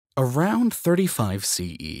Around 35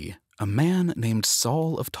 CE, a man named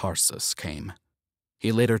Saul of Tarsus came.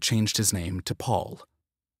 He later changed his name to Paul.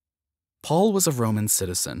 Paul was a Roman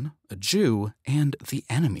citizen, a Jew, and the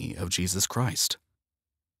enemy of Jesus Christ.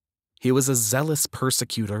 He was a zealous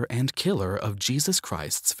persecutor and killer of Jesus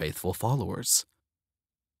Christ's faithful followers.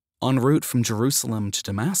 En route from Jerusalem to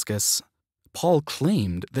Damascus, Paul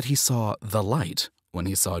claimed that he saw the light when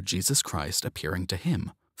he saw Jesus Christ appearing to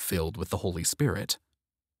him, filled with the Holy Spirit.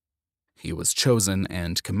 He was chosen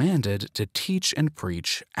and commanded to teach and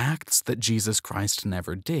preach acts that Jesus Christ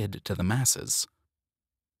never did to the masses.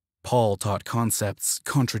 Paul taught concepts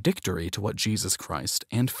contradictory to what Jesus Christ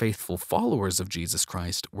and faithful followers of Jesus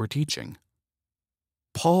Christ were teaching.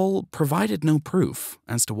 Paul provided no proof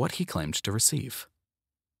as to what he claimed to receive.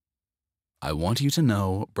 I want you to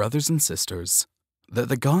know, brothers and sisters, that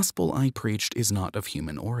the gospel I preached is not of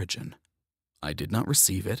human origin. I did not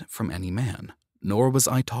receive it from any man, nor was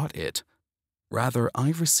I taught it. Rather,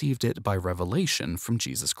 I received it by revelation from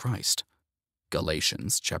Jesus Christ.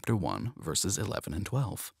 Galatians chapter 1, verses 11 and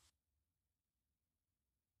 12.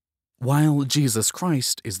 While Jesus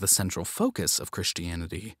Christ is the central focus of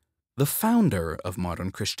Christianity, the founder of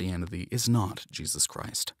modern Christianity is not Jesus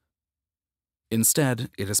Christ. Instead,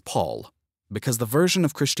 it is Paul, because the version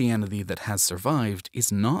of Christianity that has survived is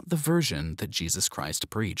not the version that Jesus Christ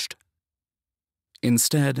preached.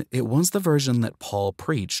 Instead, it was the version that Paul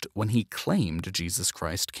preached when he claimed Jesus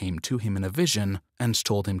Christ came to him in a vision and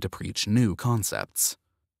told him to preach new concepts.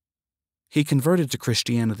 He converted to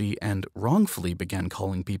Christianity and wrongfully began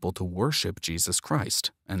calling people to worship Jesus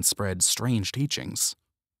Christ and spread strange teachings.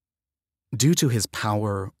 Due to his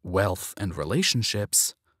power, wealth, and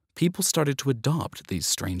relationships, people started to adopt these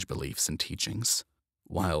strange beliefs and teachings,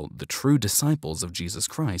 while the true disciples of Jesus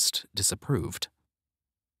Christ disapproved.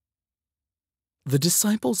 The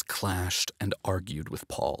disciples clashed and argued with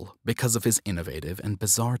Paul because of his innovative and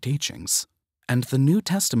bizarre teachings, and the New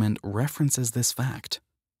Testament references this fact.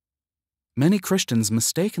 Many Christians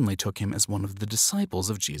mistakenly took him as one of the disciples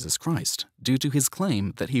of Jesus Christ due to his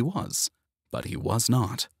claim that he was, but he was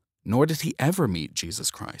not, nor did he ever meet Jesus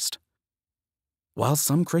Christ. While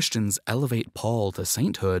some Christians elevate Paul to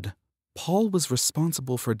sainthood, Paul was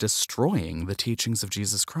responsible for destroying the teachings of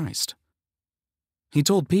Jesus Christ. He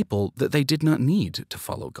told people that they did not need to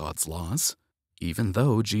follow God's laws, even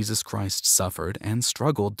though Jesus Christ suffered and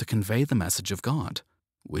struggled to convey the message of God,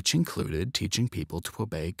 which included teaching people to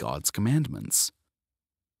obey God's commandments.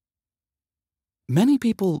 Many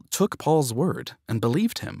people took Paul's word and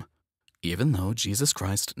believed him, even though Jesus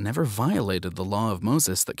Christ never violated the law of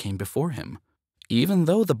Moses that came before him, even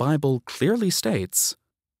though the Bible clearly states,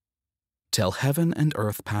 "Till heaven and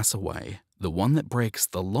earth pass away, the one that breaks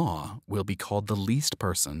the law will be called the least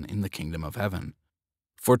person in the kingdom of heaven.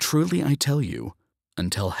 For truly I tell you,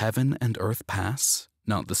 until heaven and earth pass,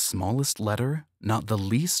 not the smallest letter, not the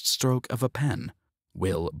least stroke of a pen,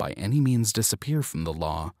 will by any means disappear from the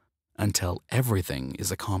law until everything is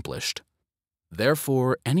accomplished.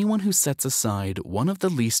 Therefore, anyone who sets aside one of the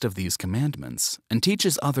least of these commandments and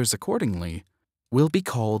teaches others accordingly will be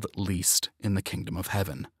called least in the kingdom of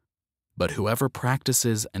heaven. But whoever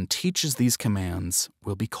practices and teaches these commands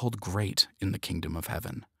will be called great in the kingdom of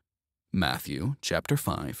heaven." Matthew chapter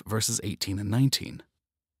 5, verses 18 and 19.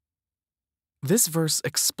 This verse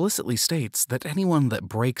explicitly states that anyone that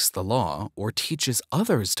breaks the law or teaches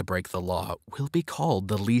others to break the law will be called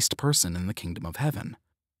the least person in the kingdom of heaven.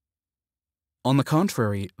 On the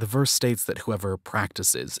contrary, the verse states that whoever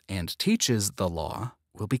practices and teaches the law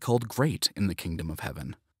will be called great in the kingdom of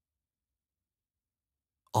heaven.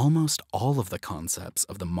 Almost all of the concepts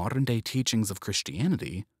of the modern-day teachings of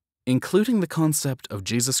Christianity, including the concept of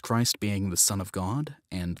Jesus Christ being the Son of God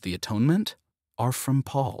and the atonement, are from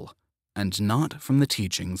Paul, and not from the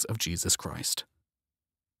teachings of Jesus Christ.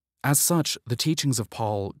 As such, the teachings of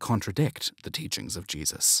Paul contradict the teachings of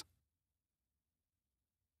Jesus.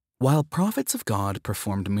 While prophets of God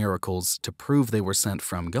performed miracles to prove they were sent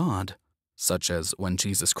from God, such as when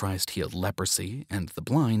Jesus Christ healed leprosy and the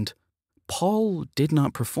blind, Paul did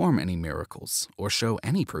not perform any miracles or show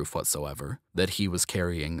any proof whatsoever that he was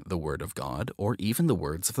carrying the word of God or even the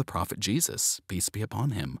words of the prophet Jesus, peace be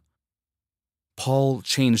upon him. Paul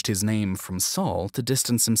changed his name from Saul to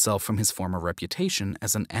distance himself from his former reputation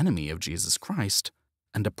as an enemy of Jesus Christ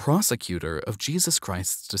and a prosecutor of Jesus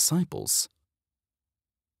Christ's disciples.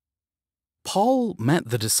 Paul met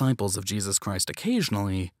the disciples of Jesus Christ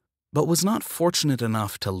occasionally, but was not fortunate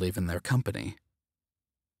enough to live in their company.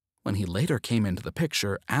 When he later came into the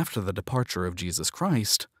picture after the departure of Jesus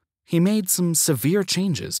Christ, he made some severe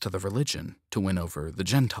changes to the religion to win over the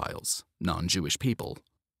Gentiles, non-Jewish people.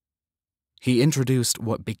 He introduced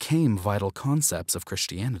what became vital concepts of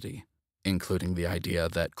Christianity, including the idea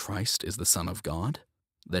that Christ is the Son of God,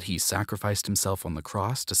 that he sacrificed himself on the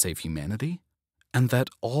cross to save humanity, and that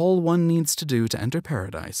all one needs to do to enter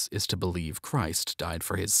paradise is to believe Christ died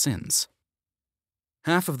for his sins.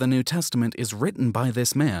 Half of the New Testament is written by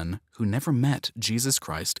this man who never met Jesus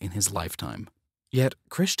Christ in his lifetime. Yet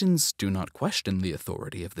Christians do not question the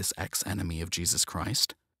authority of this ex-enemy of Jesus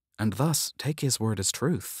Christ, and thus take his word as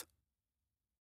truth.